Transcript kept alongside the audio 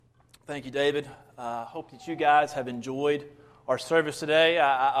Thank you, David. I hope that you guys have enjoyed our service today.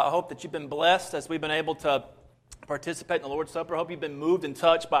 I hope that you've been blessed as we've been able to participate in the Lord's Supper. I hope you've been moved and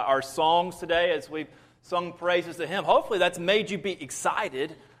touched by our songs today as we've sung praises to Him. Hopefully that's made you be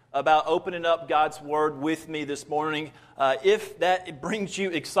excited about opening up God's Word with me this morning. If that brings you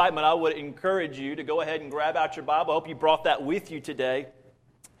excitement, I would encourage you to go ahead and grab out your Bible. I hope you brought that with you today.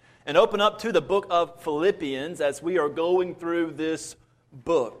 And open up to the book of Philippians as we are going through this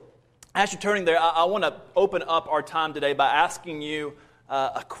book. As you're turning there, I want to open up our time today by asking you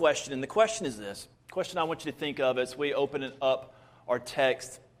a question. And the question is this. The question I want you to think of as we open up our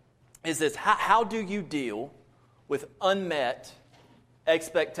text is this. How do you deal with unmet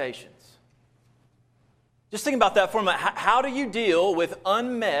expectations? Just think about that for a moment. How do you deal with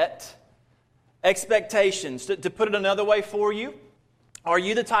unmet expectations? To put it another way for you, are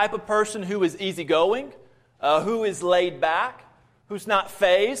you the type of person who is easygoing, who is laid back, who's not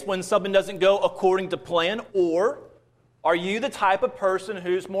fazed when something doesn't go according to plan? Or are you the type of person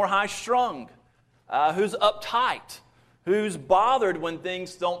who's more high-strung, who's uptight, who's bothered when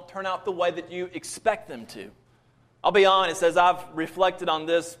things don't turn out the way that you expect them to? I'll be honest, as I've reflected on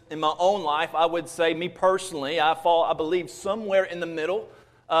this in my own life, I would say, me personally, I fall, I believe, somewhere in the middle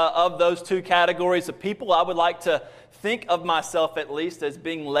of those two categories of people. I would like to think of myself, at least, as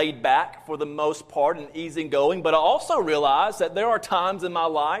being laid back for the most part and easygoing, but I also realize that there are times in my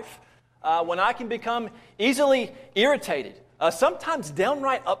life when I can become easily irritated, sometimes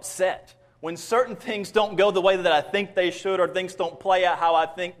downright upset when certain things don't go the way that I think they should or things don't play out how I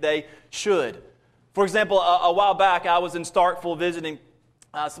think they should. For example, a while back, I was in Starkville visiting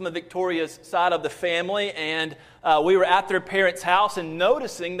some of Victoria's side of the family, and we were at their parents' house and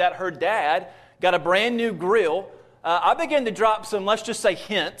noticing that her dad got a brand new grill. I began to drop some, let's just say,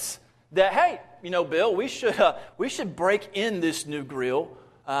 hints that, hey, Bill, we should break in this new grill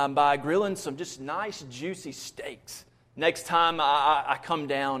by grilling some just nice, juicy steaks next time I come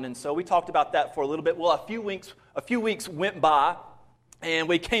down. And so we talked about that for a little bit. Well, a few weeks went by, and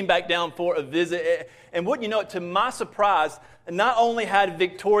we came back down for a visit. And wouldn't you know it, to my surprise, not only had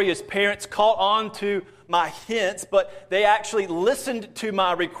Victoria's parents caught on to my hints, but they actually listened to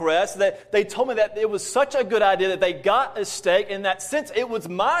my request. They told me that it was such a good idea that they got a steak, and that since it was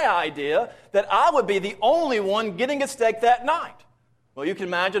my idea, that I would be the only one getting a steak that night. Well, you can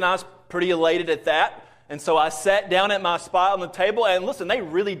imagine I was pretty elated at that. And so I sat down at my spot on the table, and listen, they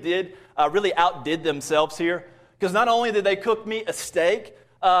really outdid themselves here. Because not only did they cook me a steak,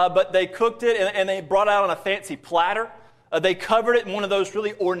 but they cooked it and they brought it out on a fancy platter. They covered it in one of those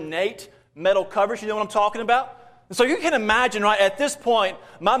really ornate metal covers. You know what I'm talking about? And so you can imagine, right, at this point,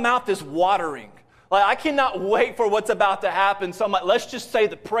 my mouth is watering. Like, I cannot wait for what's about to happen. So I'm like, let's just say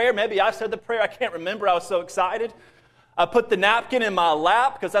the prayer. Maybe I said the prayer. I can't remember. I was so excited. I put the napkin in my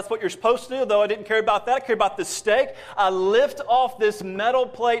lap because that's what you're supposed to do, though I didn't care about that. I cared about the steak. I lift off this metal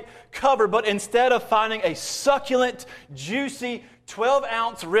plate cover, but instead of finding a succulent, juicy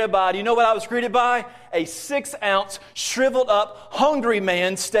 12-ounce ribeye, do you know what I was greeted by? A 6-ounce, shriveled-up, hungry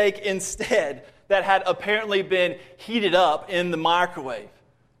man steak instead that had apparently been heated up in the microwave.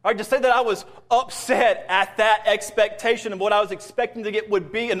 All right, to say that I was upset at that expectation of what I was expecting to get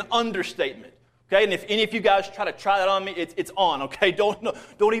would be an understatement. Okay, and if any of you guys try that on me, it's on, okay?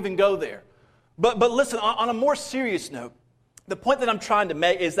 Don't even go there. But listen, on a more serious note, the point that I'm trying to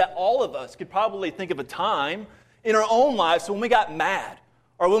make is that all of us could probably think of a time in our own lives when we got mad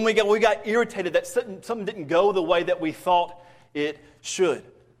or when we got irritated that something didn't go the way that we thought it should.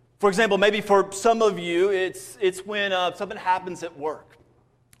 For example, maybe for some of you, it's when something happens at work.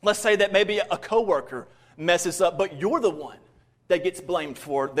 Let's say that maybe a coworker messes up, but you're the one that gets blamed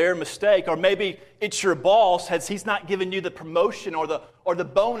for their mistake, or maybe it's your boss as he's not giving you the promotion or the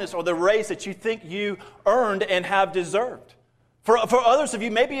bonus or the raise that you think you earned and have deserved. For others of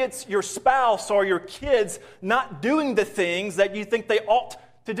you, maybe it's your spouse or your kids not doing the things that you think they ought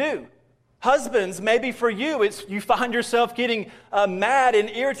to do. Husbands, maybe for you, you find yourself getting mad and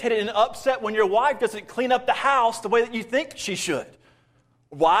irritated and upset when your wife doesn't clean up the house the way that you think she should.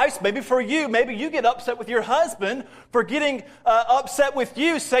 Wives, maybe for you, maybe you get upset with your husband for getting upset with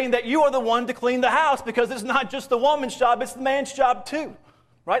you, saying that you are the one to clean the house because it's not just the woman's job, it's the man's job too.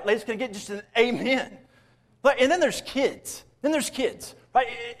 Right? Ladies, can I get just an amen? And then there's kids. Right?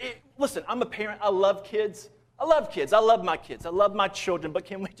 Listen, I'm a parent. I love kids. I love my kids. I love my children. But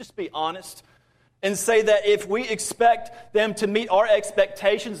can we just be honest and say that if we expect them to meet our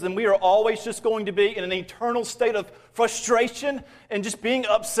expectations, then we are always just going to be in an eternal state of frustration and just being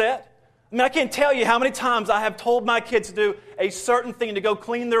upset? I mean, I can't tell you how many times I have told my kids to do a certain thing, to go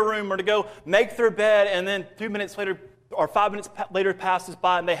clean their room or to go make their bed, and then 2 minutes later, or 5 minutes later passes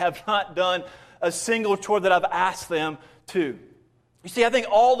by and they have not done a single chore that I've asked them to. You see, I think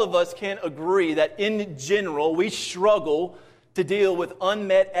all of us can agree that in general, we struggle to deal with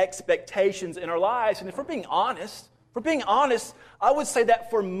unmet expectations in our lives. And if we're being honest, I would say that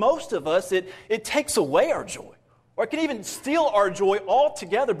for most of us, it takes away our joy. Or it can even steal our joy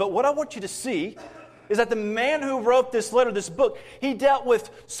altogether. But what I want you to see is that the man who wrote this letter, this book, he dealt with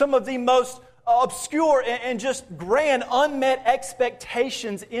some of the most obscure and just grand unmet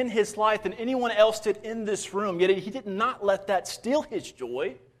expectations in his life than anyone else did in this room. Yet he did not let that steal his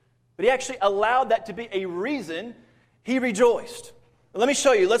joy, but he actually allowed that to be a reason he rejoiced. Let me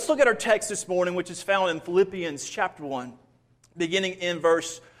show you. Let's look at our text this morning, which is found in Philippians chapter 1, beginning in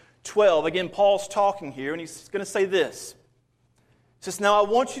verse 12. Again, Paul's talking here, and he's going to say this. He says, "Now I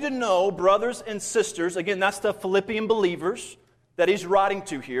want you to know, brothers and sisters," again, that's the Philippian believers that he's writing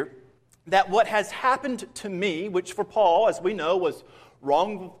to here, "that what has happened to me," which for Paul, as we know, was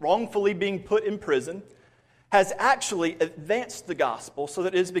wrongfully being put in prison, "has actually advanced the gospel so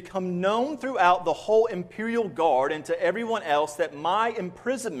that it has become known throughout the whole imperial guard and to everyone else that my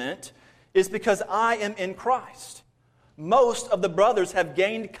imprisonment is because I am in Christ. Most of the brothers have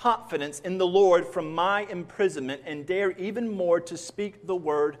gained confidence in the Lord from my imprisonment and dare even more to speak the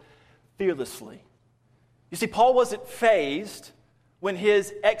word fearlessly." You see, Paul wasn't fazed when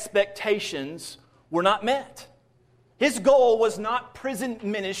his expectations were not met. His goal was not prison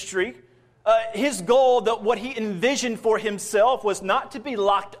ministry. His goal, what he envisioned for himself, was not to be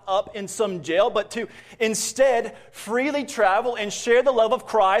locked up in some jail, but to instead freely travel and share the love of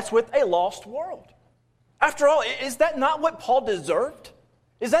Christ with a lost world. After all, is that not what Paul deserved?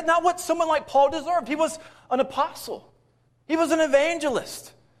 Is that not what someone like Paul deserved? He was an apostle. He was an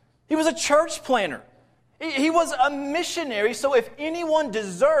evangelist. He was a church planner. He was a missionary, so if anyone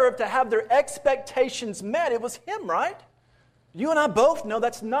deserved to have their expectations met, it was him, right? You and I both know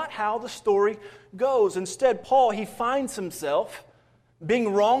that's not how the story goes. Instead, Paul, he finds himself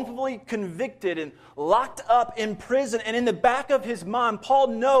being wrongfully convicted and locked up in prison. And in the back of his mind, Paul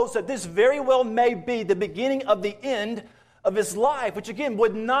knows that this very well may be the beginning of the end of his life, which again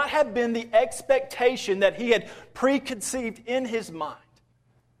would not have been the expectation that he had preconceived in his mind.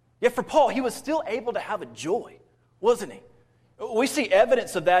 Yet for Paul, he was still able to have a joy, wasn't he? We see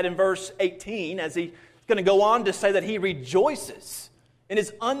evidence of that in verse 18 as he's going to go on to say that he rejoices in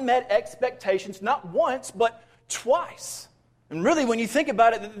his unmet expectations, not once, but twice. And really, when you think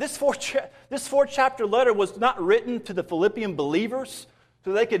about it, this four-chapter letter was not written to the Philippian believers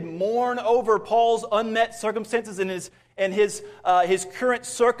so they could mourn over Paul's unmet circumstances and his current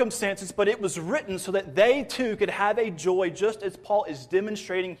circumstances, but it was written so that they too could have a joy just as Paul is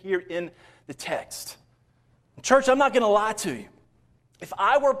demonstrating here in the text. Church, I'm not going to lie to you. If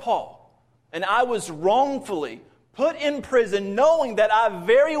I were Paul and I was wrongfully put in prison knowing that I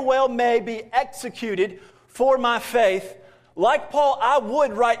very well may be executed for my faith, like Paul, I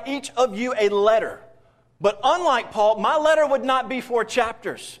would write each of you a letter. But unlike Paul, my letter would not be 4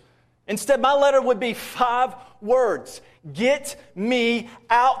 chapters. Instead, my letter would be 5 words. Get me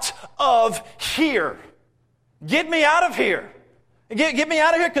out of here. Get me out of here. Get me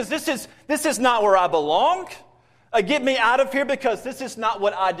out of here because this is not where I belong. Get me out of here because this is not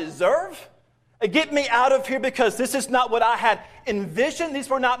what I deserve. Get me out of here because this is not what I had envisioned. These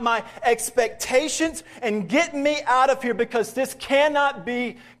were not my expectations. And get me out of here because this cannot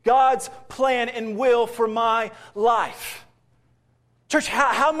be God's plan and will for my life. Church,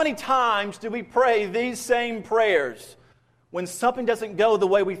 how many times do we pray these same prayers when something doesn't go the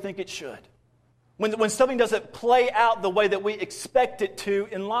way we think it should? When something doesn't play out the way that we expect it to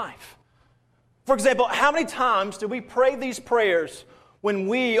in life? For example, how many times do we pray these prayers when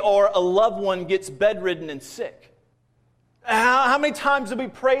we or a loved one gets bedridden and sick? How many times do we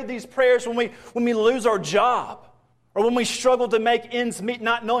pray these prayers when we lose our job? Or when we struggle to make ends meet,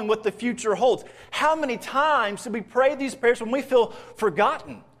 not knowing what the future holds? How many times do we pray these prayers when we feel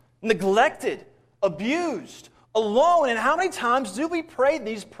forgotten, neglected, abused, alone? And how many times do we pray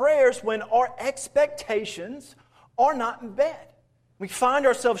these prayers when our expectations are not in bed? We find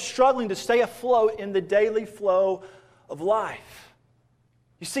ourselves struggling to stay afloat in the daily flow of life.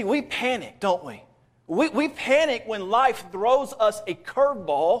 You see, we panic, don't we? We panic when life throws us a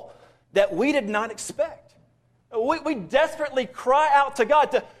curveball that we did not expect. We desperately cry out to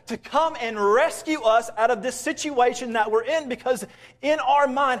God to come and rescue us out of this situation that we're in, because in our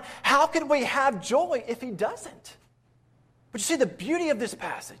mind, how could we have joy if He doesn't? But you see, the beauty of this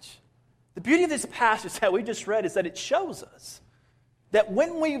passage that we just read is that it shows us that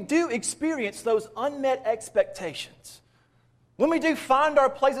when we do experience those unmet expectations, when we do find our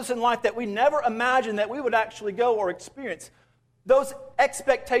places in life that we never imagined that we would actually go or experience, those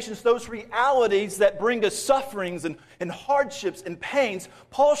expectations, those realities that bring us sufferings and hardships and pains,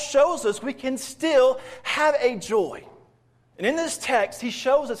 Paul shows us we can still have a joy. And in this text, he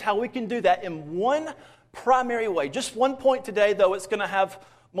shows us how we can do that in one primary way. Just one point today, though, it's going to have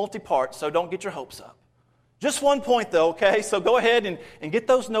multi-parts, so don't get your hopes up. Just one point, though, okay? So go ahead and get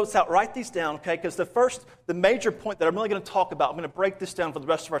those notes out. Write these down, okay? Because the major point that I'm really going to talk about, I'm going to break this down for the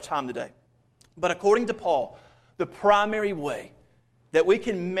rest of our time today. But according to Paul, the primary way that we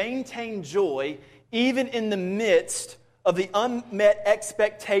can maintain joy even in the midst of the unmet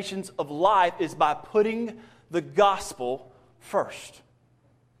expectations of life is by putting the gospel first.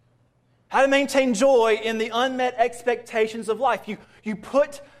 How to maintain joy in the unmet expectations of life. You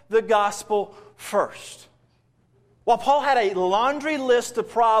put the gospel first. While Paul had a laundry list of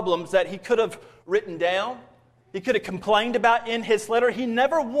problems that he could have written down, he could have complained about in his letter, he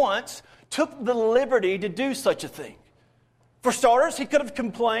never once took the liberty to do such a thing. For starters, he could have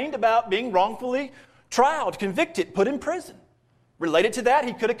complained about being wrongfully tried, convicted, put in prison. Related to that,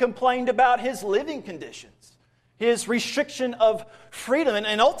 he could have complained about his living conditions, his restriction of freedom,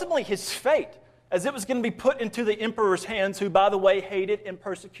 and ultimately his fate, as it was going to be put into the emperor's hands, who, by the way, hated and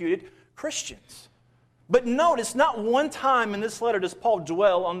persecuted Christians. But notice, not one time in this letter does Paul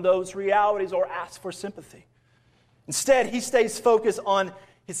dwell on those realities or ask for sympathy. Instead, he stays focused on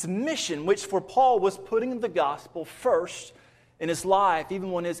his mission, which for Paul was putting the gospel first in his life,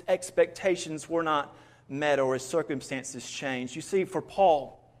 even when his expectations were not met or his circumstances changed. You see, for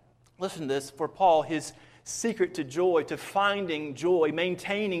Paul, listen to this, for Paul, his secret to joy, to finding joy,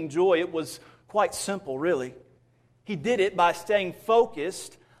 maintaining joy, it was quite simple, really. He did it by staying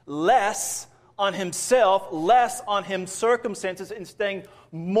focused less on himself, less on his circumstances, and staying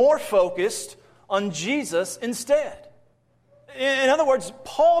more focused on Jesus instead. In other words,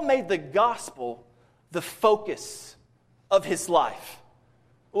 Paul made the gospel the focus of his life,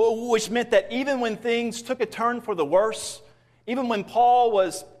 which meant that even when things took a turn for the worse, even when Paul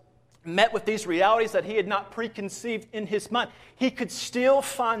was met with these realities that he had not preconceived in his mind, he could still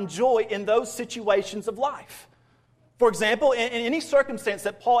find joy in those situations of life. For example, in any circumstance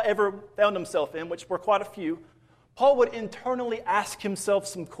that Paul ever found himself in, which were quite a few, Paul would internally ask himself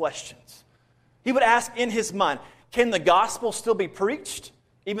some questions. He would ask in his mind, can the gospel still be preached,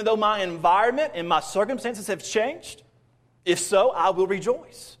 even though my environment and my circumstances have changed? If so, I will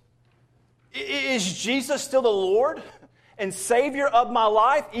rejoice. Is Jesus still the Lord and Savior of my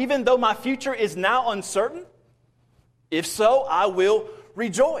life, even though my future is now uncertain? If so, I will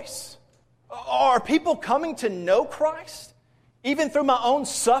rejoice. Are people coming to know Christ, even through my own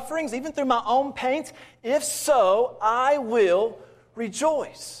sufferings, even through my own pains? If so, I will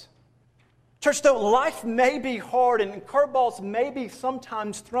rejoice. Church, though life may be hard and curveballs may be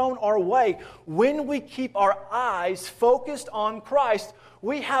sometimes thrown our way, when we keep our eyes focused on Christ,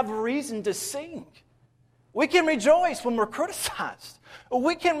 we have reason to sing. We can rejoice when we're criticized.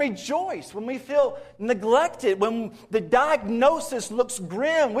 We can rejoice when we feel neglected, when the diagnosis looks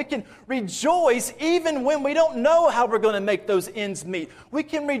grim. We can rejoice even when we don't know how we're going to make those ends meet. We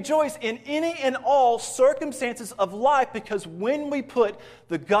can rejoice in any and all circumstances of life because when we put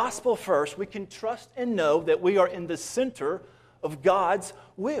the gospel first, we can trust and know that we are in the center of God's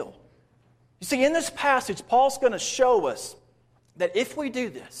will. You see, in this passage, Paul's going to show us that if we do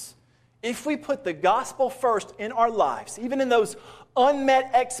this, if we put the gospel first in our lives, even in those unmet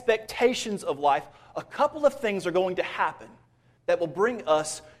expectations of life, a couple of things are going to happen that will bring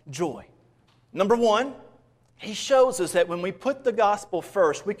us joy. Number one, he shows us that when we put the gospel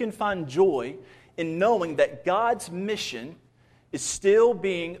first, we can find joy in knowing that God's mission is still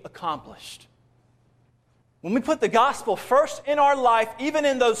being accomplished. When we put the gospel first in our life, even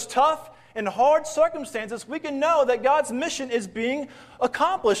in those tough and hard circumstances, we can know that God's mission is being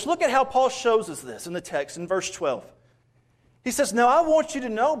accomplished. Look at how Paul shows us this in the text in verse 12. He says, "Now I want you to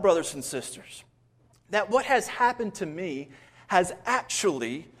know, brothers and sisters, that what has happened to me has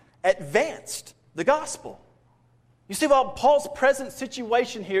actually advanced the gospel." You see, while Paul's present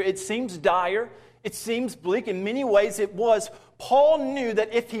situation here, it seems dire, it seems bleak, in many ways it was, Paul knew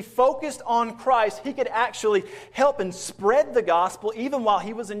that if he focused on Christ, he could actually help and spread the gospel even while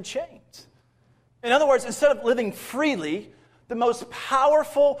he was in chains. In other words, instead of living freely, the most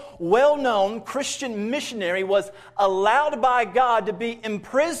powerful, well-known Christian missionary was allowed by God to be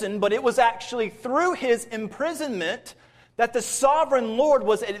imprisoned, but it was actually through his imprisonment that the sovereign Lord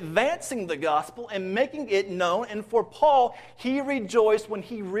was advancing the gospel and making it known. And for Paul, he rejoiced when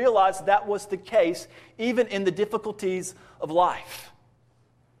he realized that was the case, even in the difficulties of life.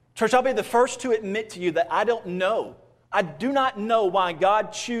 Church, I'll be the first to admit to you that I don't know I do not know why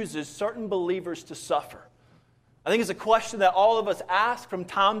God chooses certain believers to suffer. I think it's a question that all of us ask from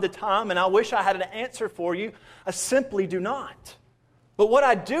time to time, and I wish I had an answer for you. I simply do not. But what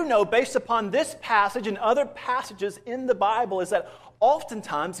I do know, based upon this passage and other passages in the Bible, is that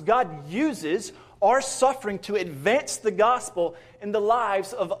oftentimes God uses our suffering to advance the gospel in the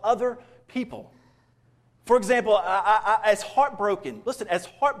lives of other people. For example, as heartbroken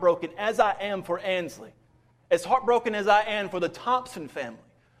as I am for Ansley, as heartbroken as I am for the Thompson family,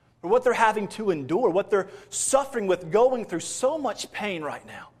 for what they're having to endure, what they're suffering with, going through so much pain right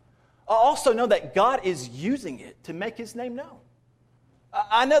now, I also know that God is using it to make His name known.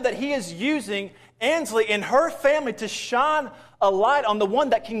 I know that He is using Ansley and her family to shine a light on the one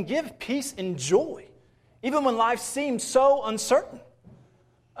that can give peace and joy, even when life seems so uncertain.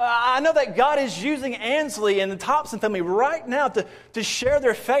 I know that God is using Ansley and the Thompson family right now to share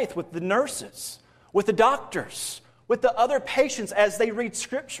their faith with the nurses, with the doctors, with the other patients as they read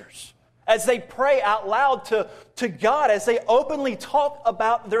scriptures, as they pray out loud to God, as they openly talk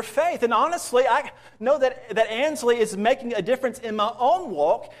about their faith. And honestly, I know that Ansley is making a difference in my own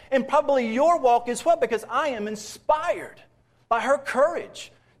walk and probably your walk as well, because I am inspired by her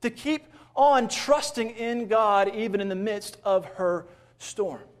courage to keep on trusting in God even in the midst of her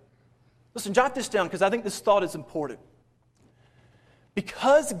storm. Listen, jot this down because I think this thought is important.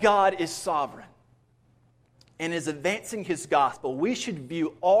 Because God is sovereign and is advancing His gospel, we should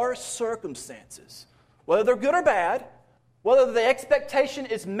view our circumstances, whether they're good or bad, whether the expectation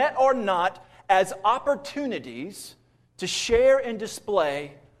is met or not, as opportunities to share and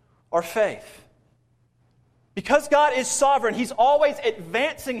display our faith. Because God is sovereign, He's always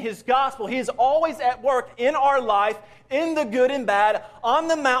advancing His gospel. He is always at work in our life, in the good and bad, on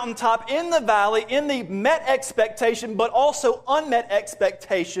the mountaintop, in the valley, in the met expectation, but also unmet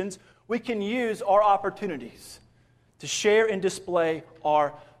expectations. We can use our opportunities to share and display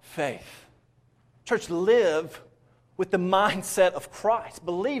our faith. Church, live with the mindset of Christ.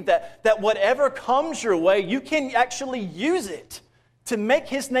 Believe that whatever comes your way, you can actually use it to make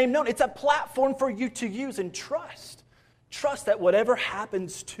His name known. It's a platform for you to use and trust. Trust that whatever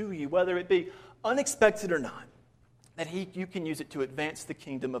happens to you, whether it be unexpected or not, that you can use it to advance the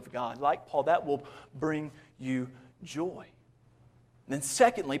kingdom of God. Like Paul, that will bring you joy. And then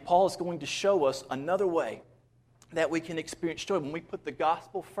secondly, Paul is going to show us another way that we can experience joy. When we put the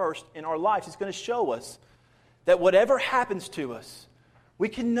gospel first in our lives, He's going to show us that whatever happens to us, we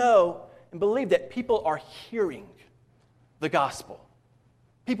can know and believe that people are hearing the gospel.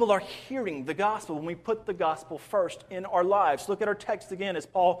 People are hearing the gospel when we put the gospel first in our lives. Look at our text again as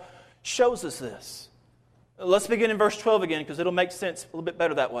Paul shows us this. Let's begin in verse 12 again because it'll make sense a little bit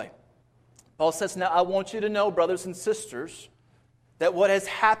better that way. Paul says, "Now I want you to know, brothers and sisters, that what has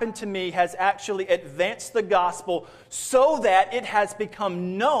happened to me has actually advanced the gospel so that it has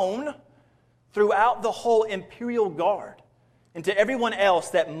become known throughout the whole imperial guard and to everyone else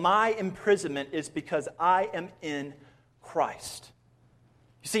that my imprisonment is because I am in Christ."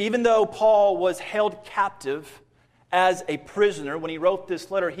 You see, even though Paul was held captive as a prisoner when he wrote this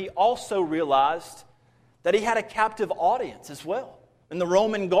letter, he also realized that he had a captive audience as well. And the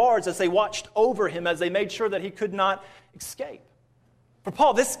Roman guards, as they watched over him, as they made sure that he could not escape. For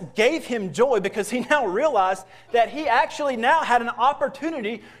Paul, this gave him joy because he now realized that he actually now had an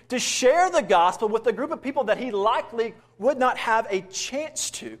opportunity to share the gospel with a group of people that he likely would not have a chance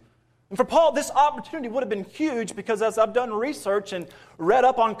to. And for Paul, this opportunity would have been huge because as I've done research and read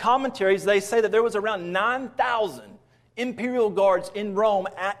up on commentaries, they say that there was around 9,000 imperial guards in Rome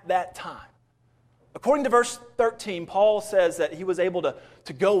at that time. According to verse 13, Paul says that he was able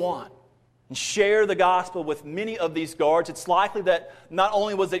to go on and share the gospel with many of these guards. It's likely that not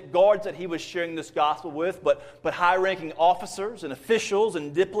only was it guards that he was sharing this gospel with, but high-ranking officers and officials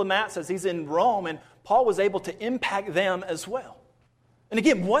and diplomats as he's in Rome, and Paul was able to impact them as well. And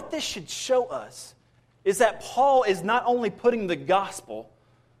again, what this should show us is that Paul is not only putting the gospel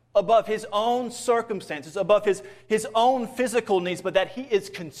above his own circumstances, above his own physical needs, but that he is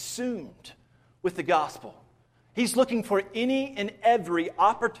consumed with the gospel. He's looking for any and every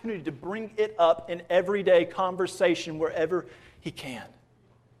opportunity to bring it up in everyday conversation wherever he can.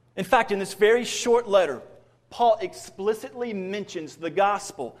 In fact, in this very short letter, Paul explicitly mentions the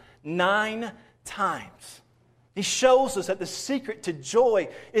gospel 9 times. He shows us that the secret to joy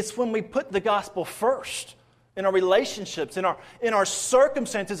is when we put the gospel first in our relationships, in our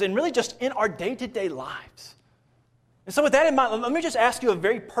circumstances, and really just in our day-to-day lives. And so with that in mind, let me just ask you a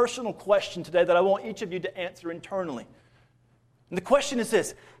very personal question today that I want each of you to answer internally. And the question is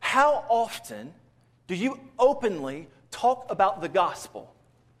this: how often do you openly talk about the gospel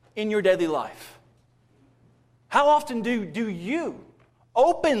in your daily life? How often do you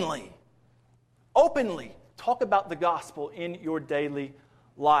openly talk about the gospel in your daily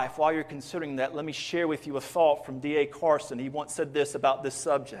life? While you're considering that, let me share with you a thought from D.A. Carson. He once said this about this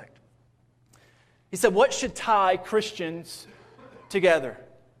subject. He said, what should tie Christians together?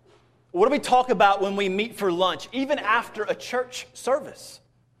 What do we talk about when we meet for lunch, even after a church service?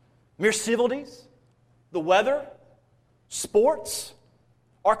 Mere civilities, the weather, sports,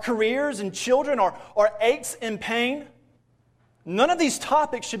 our careers and children, our aches and pain. None of these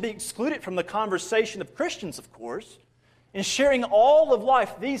topics should be excluded from the conversation of Christians, of course. In sharing all of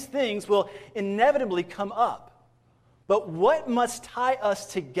life, these things will inevitably come up. But what must tie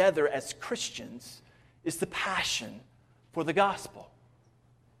us together as Christians is the passion for the gospel.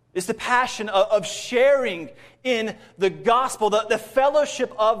 It's the passion of sharing in the gospel, the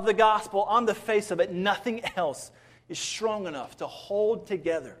fellowship of the gospel. On the face of it, nothing else is strong enough to hold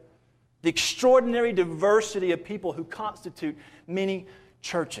together the extraordinary diversity of people who constitute many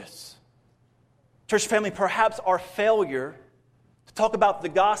churches. Church family, perhaps our failure to talk about the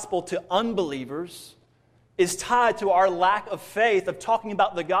gospel to unbelievers is tied to our lack of faith of talking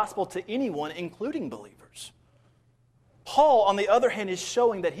about the gospel to anyone, including believers. Paul, on the other hand, is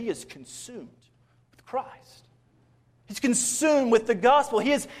showing that he is consumed with Christ. He's consumed with the gospel.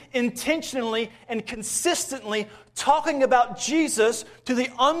 He is intentionally and consistently talking about Jesus to the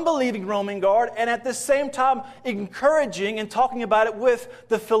unbelieving Roman guard, and at the same time encouraging and talking about it with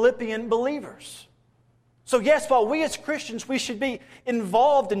the Philippian believers. So yes, while we as Christians, we should be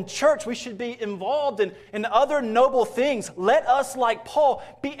involved in church, we should be involved in other noble things, let us, like Paul,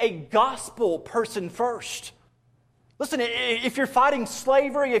 be a gospel person first. Listen, if you're fighting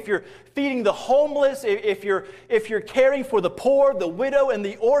slavery, if you're feeding the homeless, if you're caring for the poor, the widow, and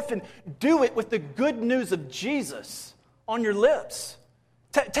the orphan, do it with the good news of Jesus on your lips.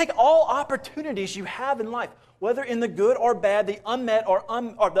 Take all opportunities you have in life, whether in the good or bad, the unmet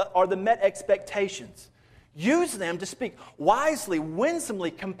or the met expectations. Use them to speak wisely, winsomely,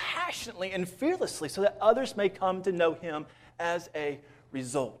 compassionately, and fearlessly so that others may come to know Him as a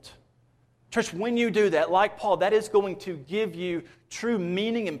result. Church, when you do that, like Paul, that is going to give you true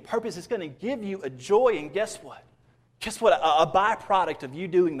meaning and purpose. It's going to give you a joy, and guess what? Guess what? A byproduct of you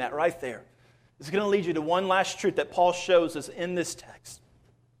doing that right there is going to lead you to one last truth that Paul shows us in this text.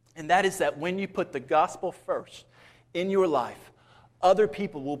 And that is that when you put the gospel first in your life, other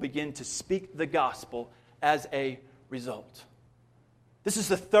people will begin to speak the gospel as a result. This is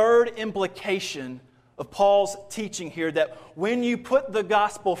the third implication of Paul's teaching here, that when you put the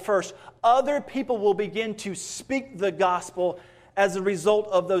gospel first, other people will begin to speak the gospel as a result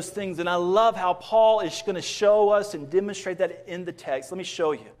of those things. And I love how Paul is going to show us and demonstrate that in the text. Let me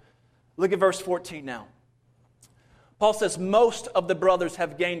show you. Look at verse 14 now. Paul says, most of the brothers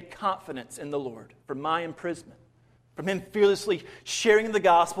have gained confidence in the Lord from my imprisonment, from him fearlessly sharing the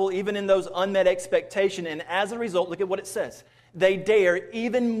gospel, even in those unmet expectations. And as a result, look at what it says. They dare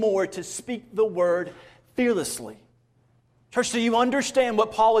even more to speak the word fearlessly. Church, do you understand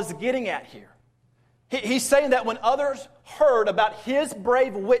what Paul is getting at here? He's saying that when others heard about his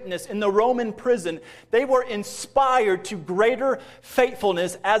brave witness in the Roman prison, they were inspired to greater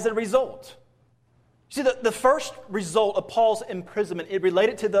faithfulness as a result. See, the first result of Paul's imprisonment, it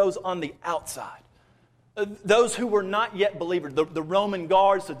related to those on the outside. Those who were not yet believers, the Roman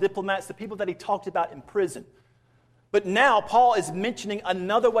guards, the diplomats, the people that he talked about in prison. But now Paul is mentioning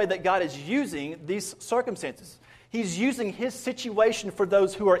another way that God is using these circumstances. He's using his situation for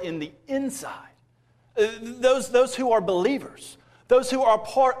those who are in the inside. Those who are believers. Those who are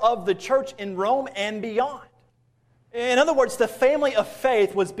part of the church in Rome and beyond. In other words, the family of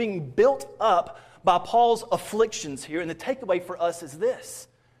faith was being built up by Paul's afflictions here. And the takeaway for us is this.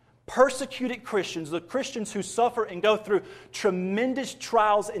 Persecuted Christians, the Christians who suffer and go through tremendous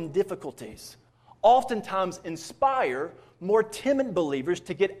trials and difficulties, oftentimes inspire more timid believers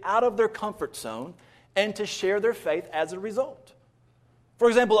to get out of their comfort zone and to share their faith as a result. For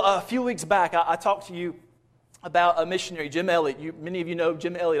example, a few weeks back, I talked to you about a missionary, Jim Elliot. Many of you know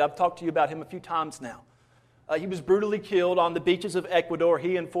Jim Elliot. I've talked to you about him a few times now. He was brutally killed on the beaches of Ecuador,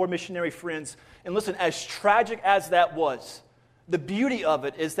 he and 4 missionary friends. And listen, as tragic as that was, the beauty of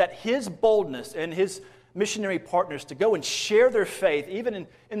it is that his boldness and his missionary partners to go and share their faith, even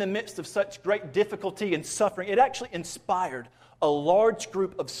in the midst of such great difficulty and suffering, it actually inspired a large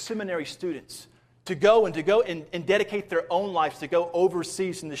group of seminary students to go and dedicate their own lives to go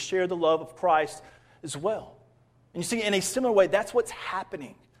overseas and to share the love of Christ as well. And you see, in a similar way, that's what's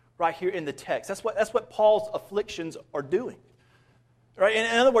happening right here in the text. That's what Paul's afflictions are doing. Right?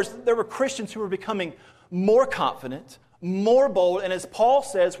 In other words, there were Christians who were becoming more confident, more bold, and as Paul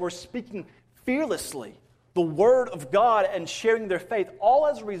says, were speaking fearlessly the Word of God and sharing their faith, all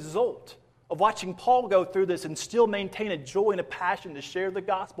as a result of watching Paul go through this and still maintain a joy and a passion to share the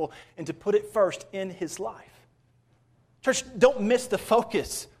gospel and to put it first in his life. Church, don't miss the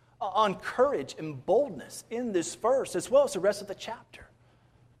focus on courage and boldness in this verse as well as the rest of the chapter.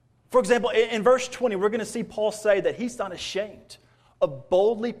 For example, in verse 20, we're going to see Paul say that he's not ashamed of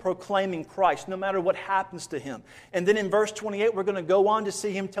boldly proclaiming Christ no matter what happens to him. And then in verse 28, we're going to go on to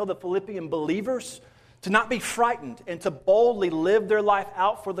see him tell the Philippian believers to not be frightened and to boldly live their life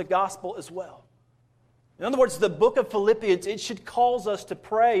out for the gospel as well. In other words, the book of Philippians, it should cause us to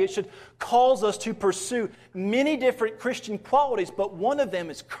pray. It should cause us to pursue many different Christian qualities, but one of them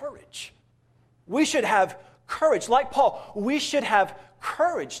is courage. We should have courage. Like Paul, we should have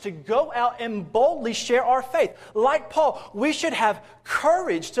courage to go out and boldly share our faith. Like Paul, we should have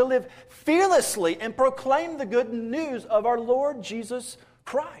courage to live fearlessly and proclaim the good news of our Lord Jesus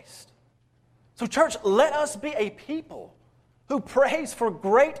Christ. So church, let us be a people who prays for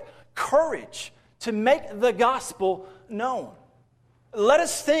great courage to make the gospel known. Let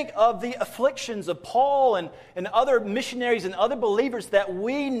us think of the afflictions of Paul and other missionaries and other believers that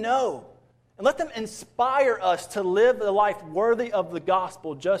we know. And let them inspire us to live a life worthy of the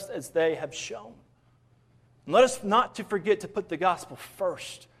gospel just as they have shown. And let us not to forget to put the gospel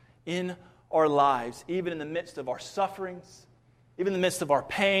first in our lives, even in the midst of our sufferings, even in the midst of our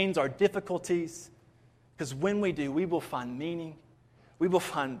pains, our difficulties. Because when we do, we will find meaning, we will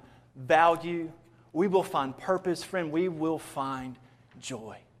find value, we will find purpose. Friend, we will find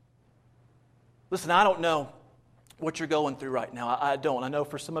joy. Listen, I don't know what you're going through right now. I don't. I know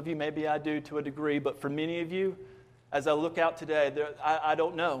for some of you, maybe I do to a degree, but for many of you, as I look out today, I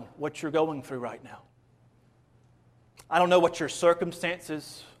don't know what you're going through right now. I don't know what your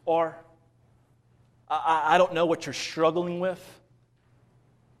circumstances are. I don't know what you're struggling with.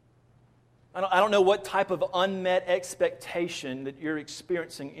 I don't know what type of unmet expectation that you're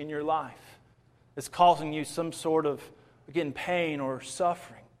experiencing in your life that's causing you some sort of, again, pain or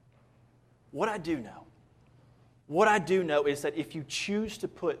suffering. What I do know is that if you choose to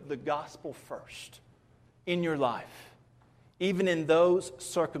put the gospel first in your life, even in those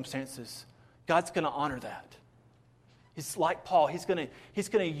circumstances, God's going to honor that. It's like Paul. He's going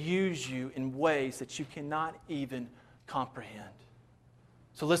to use you in ways that you cannot even comprehend.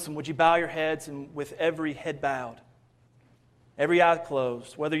 So listen, would you bow your heads, and with every head bowed, every eye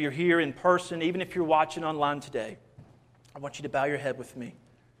closed, whether you're here in person, even if you're watching online today, I want you to bow your head with me.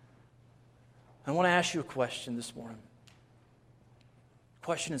 I want to ask you a question this morning. The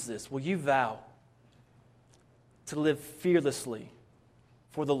question is this: will you vow to live fearlessly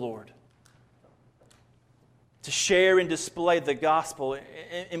for the Lord? To share and display the gospel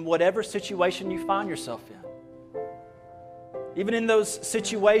in whatever situation you find yourself in? Even in those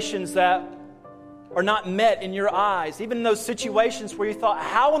situations that are not met in your eyes, even in those situations where you thought,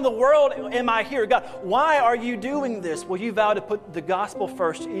 how in the world am I here? God, why are you doing this? Will you vow to put the gospel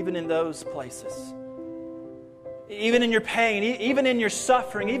first even in those places? Even in your pain, even in your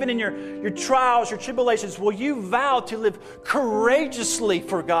suffering, even in your trials, your tribulations, will you vow to live courageously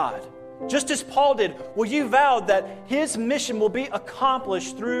for God? Just as Paul did, will you vow that his mission will be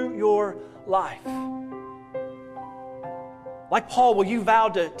accomplished through your life? Like Paul, will you vow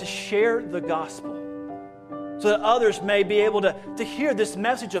to share the gospel so that others may be able to hear this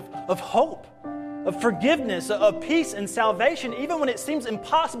message of hope, of forgiveness, of peace and salvation, even when it seems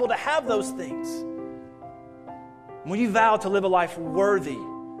impossible to have those things? Will you vow to live a life worthy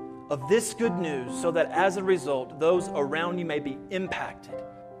of this good news so that as a result, those around you may be impacted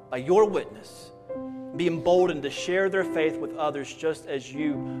by your witness, be emboldened to share their faith with others just as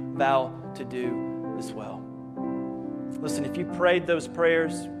you vow to do as well? Listen, if you prayed those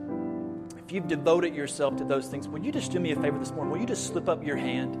prayers, if you've devoted yourself to those things, will you just do me a favor this morning? Will you just slip up your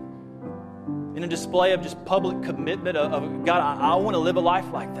hand in a display of just public commitment of God, I want to live a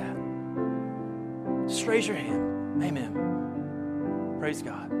life like that? Just raise your hand. Amen. Praise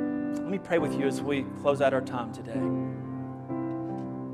God. Let me pray with you as we close out our time today.